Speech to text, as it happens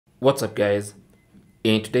What's up guys?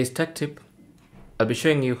 In today's tech tip, I'll be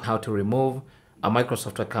showing you how to remove a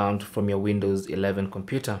Microsoft account from your Windows 11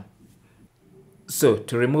 computer. So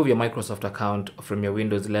to remove your Microsoft account from your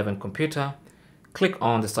Windows 11 computer, click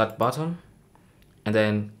on the Start button and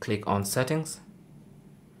then click on Settings.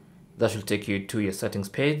 That should take you to your settings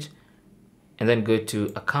page, and then go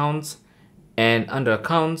to Accounts, and under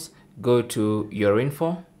Accounts, go to Your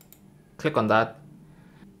Info, click on that,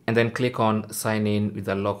 and then click on Sign in with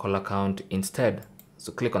a local account instead.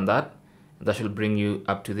 So click on that, and that should bring you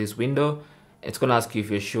up to this window. It's going to ask you if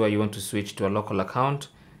you're sure you want to switch to a local account.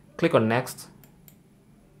 Click on Next,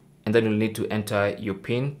 and then you'll need to enter your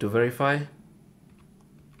PIN to verify.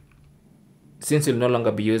 Since you'll no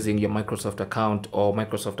longer be using your Microsoft account or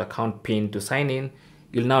Microsoft account PIN to sign in,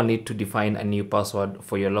 you'll now need to define a new password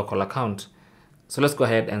for your local account. So let's go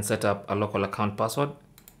ahead and set up a local account password,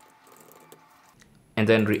 and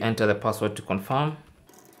then re-enter the password to confirm,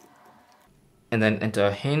 and then enter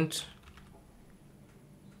a hint.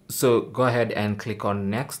 So go ahead and click on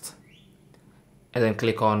Next, and then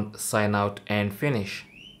click on Sign Out and Finish.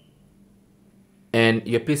 And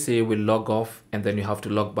your PC will log off, and then you have to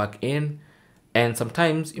log back in. And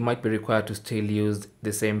sometimes you might be required to still use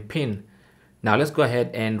the same PIN. Now let's go ahead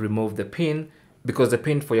and remove the PIN, because the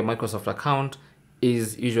PIN for your Microsoft account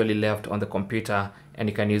is usually left on the computer and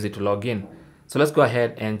you can use it to log in. So let's go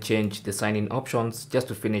ahead and change the sign-in options just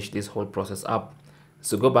to finish this whole process up.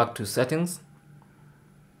 So go back to Settings,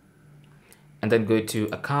 and then go to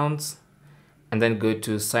Accounts, and then go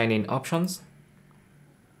to Sign-in Options.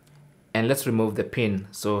 And let's remove the PIN.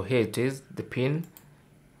 So here it is, the PIN.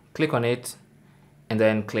 Click on it, and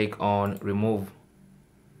then click on Remove.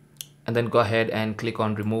 And then go ahead and click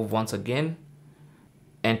on Remove once again.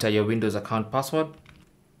 Enter your Windows account password.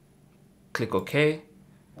 Click OK.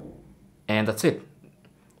 And that's it.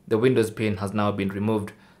 The Windows PIN has now been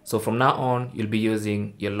removed. So from now on, you'll be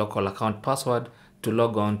using your local account password to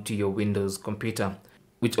log on to your Windows computer,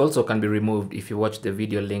 which also can be removed if you watch the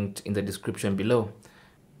video linked in the description below.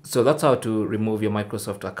 So that's how to remove your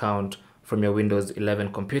Microsoft account from your Windows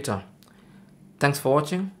 11 computer. Thanks for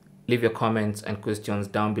watching. Leave your comments and questions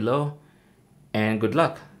down below, and good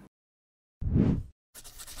luck.